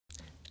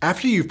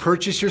After you've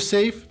purchased your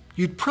safe,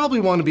 you'd probably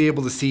want to be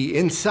able to see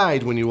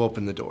inside when you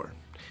open the door.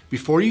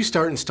 Before you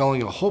start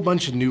installing a whole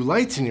bunch of new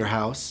lights in your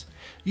house,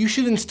 you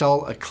should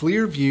install a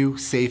Clearview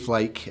Safe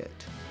Light Kit.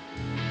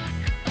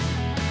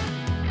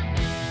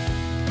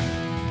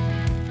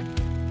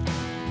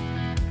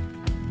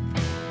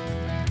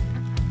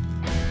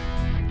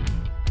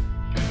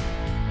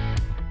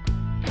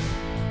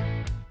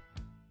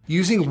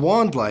 Using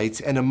wand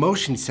lights and a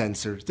motion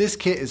sensor, this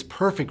kit is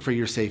perfect for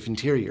your safe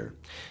interior.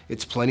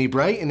 It's plenty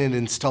bright and it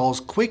installs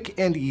quick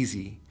and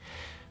easy.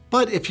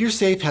 But if your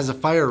safe has a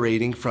fire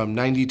rating from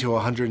 90 to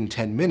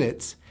 110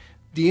 minutes,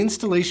 the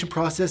installation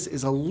process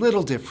is a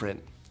little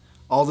different.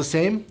 All the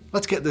same,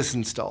 let's get this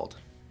installed.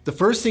 The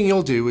first thing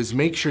you'll do is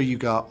make sure you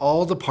got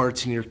all the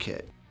parts in your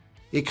kit.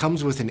 It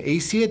comes with an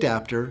AC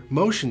adapter,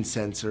 motion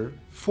sensor,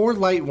 4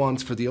 light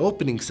wands for the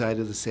opening side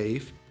of the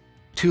safe,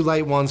 2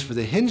 light wands for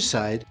the hinge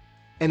side,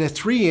 and a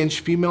 3-inch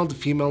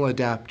female-to-female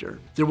adapter.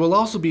 There will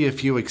also be a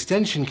few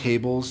extension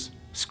cables,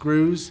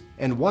 screws,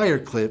 and wire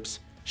clips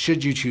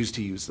should you choose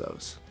to use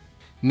those.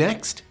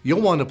 Next,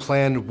 you'll want to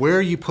plan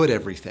where you put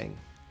everything.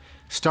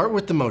 Start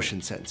with the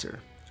motion sensor.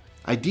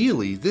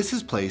 Ideally, this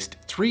is placed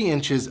 3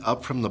 inches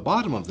up from the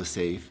bottom of the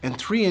safe and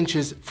 3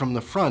 inches from the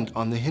front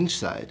on the hinge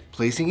side.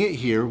 Placing it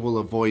here will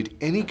avoid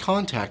any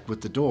contact with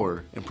the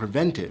door and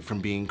prevent it from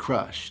being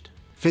crushed.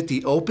 Fit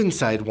the open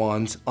side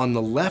wands on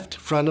the left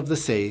front of the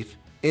safe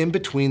in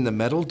between the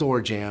metal door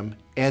jamb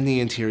and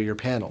the interior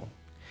panel.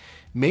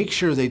 Make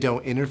sure they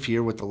don't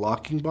interfere with the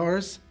locking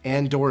bars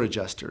and door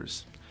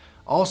adjusters.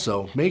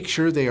 Also, make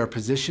sure they are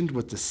positioned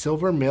with the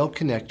silver male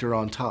connector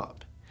on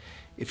top.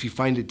 If you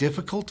find it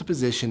difficult to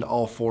position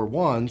all 4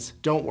 wands,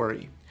 don't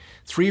worry.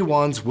 3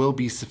 wands will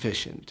be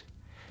sufficient.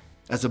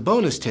 As a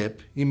bonus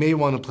tip, you may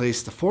want to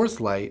place the 4th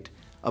light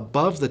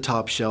above the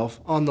top shelf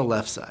on the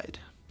left side.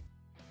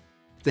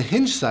 The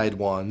hinge side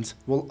wands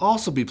will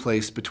also be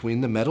placed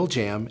between the metal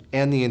jamb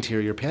and the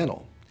interior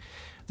panel.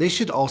 They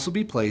should also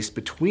be placed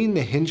between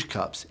the hinge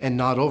cups and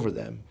not over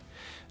them.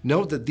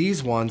 Note that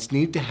these wands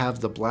need to have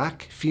the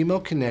black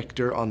female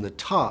connector on the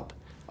top,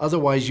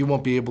 otherwise you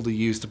won't be able to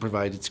use the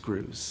provided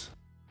screws.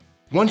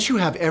 Once you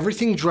have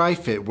everything dry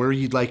fit where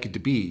you'd like it to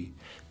be,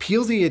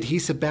 peel the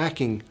adhesive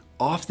backing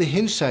off the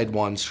hinge side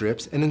wand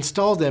strips and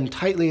install them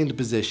tightly into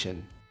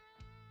position.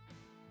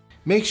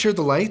 Make sure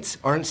the lights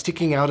aren't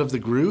sticking out of the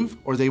groove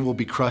or they will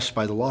be crushed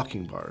by the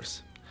locking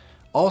bars.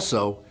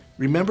 Also,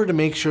 remember to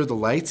make sure the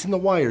lights and the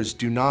wires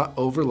do not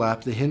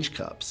overlap the hinge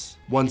cups.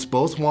 Once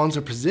both wands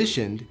are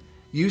positioned,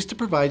 use the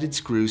provided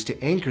screws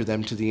to anchor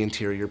them to the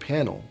interior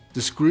panel.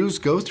 The screws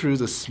go through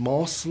the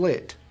small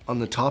slit on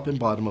the top and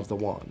bottom of the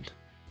wand.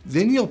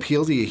 Then you'll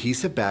peel the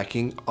adhesive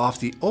backing off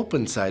the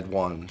open side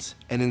wands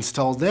and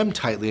install them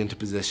tightly into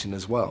position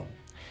as well.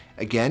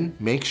 Again,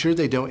 make sure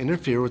they don't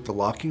interfere with the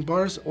locking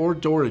bars or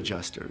door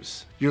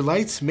adjusters. Your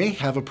lights may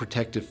have a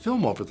protective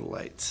film over the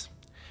lights.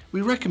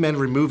 We recommend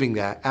removing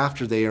that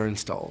after they are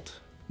installed.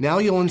 Now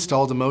you'll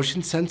install the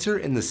motion sensor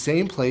in the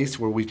same place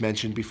where we've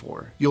mentioned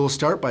before. You'll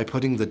start by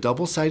putting the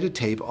double-sided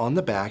tape on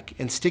the back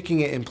and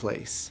sticking it in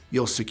place.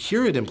 You'll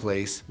secure it in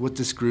place with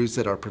the screws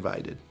that are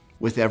provided.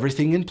 With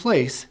everything in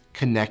place,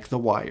 connect the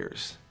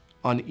wires.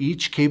 On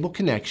each cable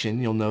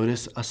connection, you'll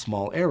notice a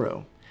small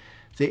arrow.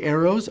 The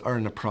arrows are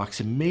an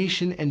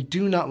approximation and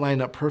do not line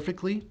up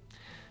perfectly.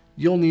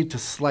 You'll need to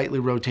slightly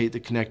rotate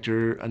the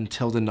connector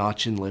until the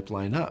notch and lip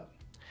line up.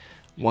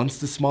 Once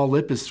the small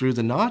lip is through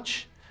the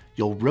notch,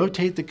 you'll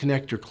rotate the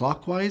connector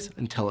clockwise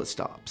until it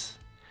stops.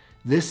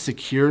 This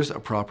secures a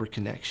proper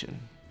connection.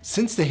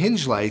 Since the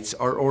hinge lights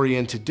are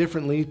oriented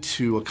differently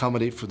to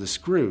accommodate for the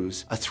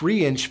screws, a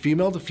 3-inch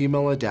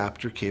female-to-female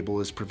adapter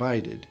cable is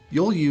provided.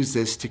 You'll use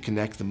this to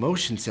connect the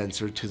motion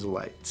sensor to the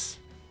lights.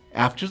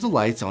 After the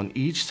lights on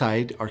each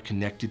side are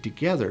connected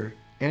together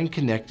and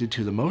connected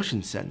to the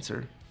motion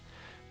sensor,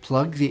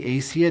 plug the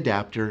AC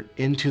adapter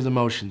into the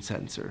motion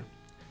sensor.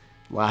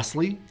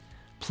 Lastly,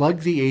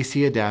 plug the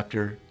AC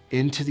adapter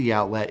into the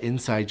outlet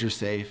inside your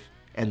safe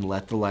and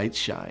let the lights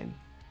shine.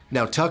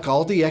 Now tuck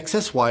all the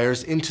excess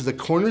wires into the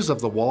corners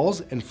of the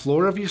walls and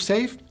floor of your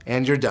safe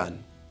and you're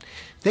done.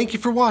 Thank you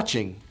for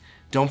watching.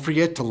 Don't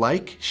forget to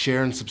like,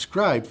 share, and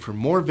subscribe for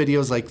more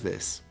videos like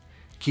this.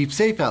 Keep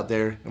safe out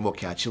there and we'll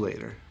catch you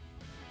later.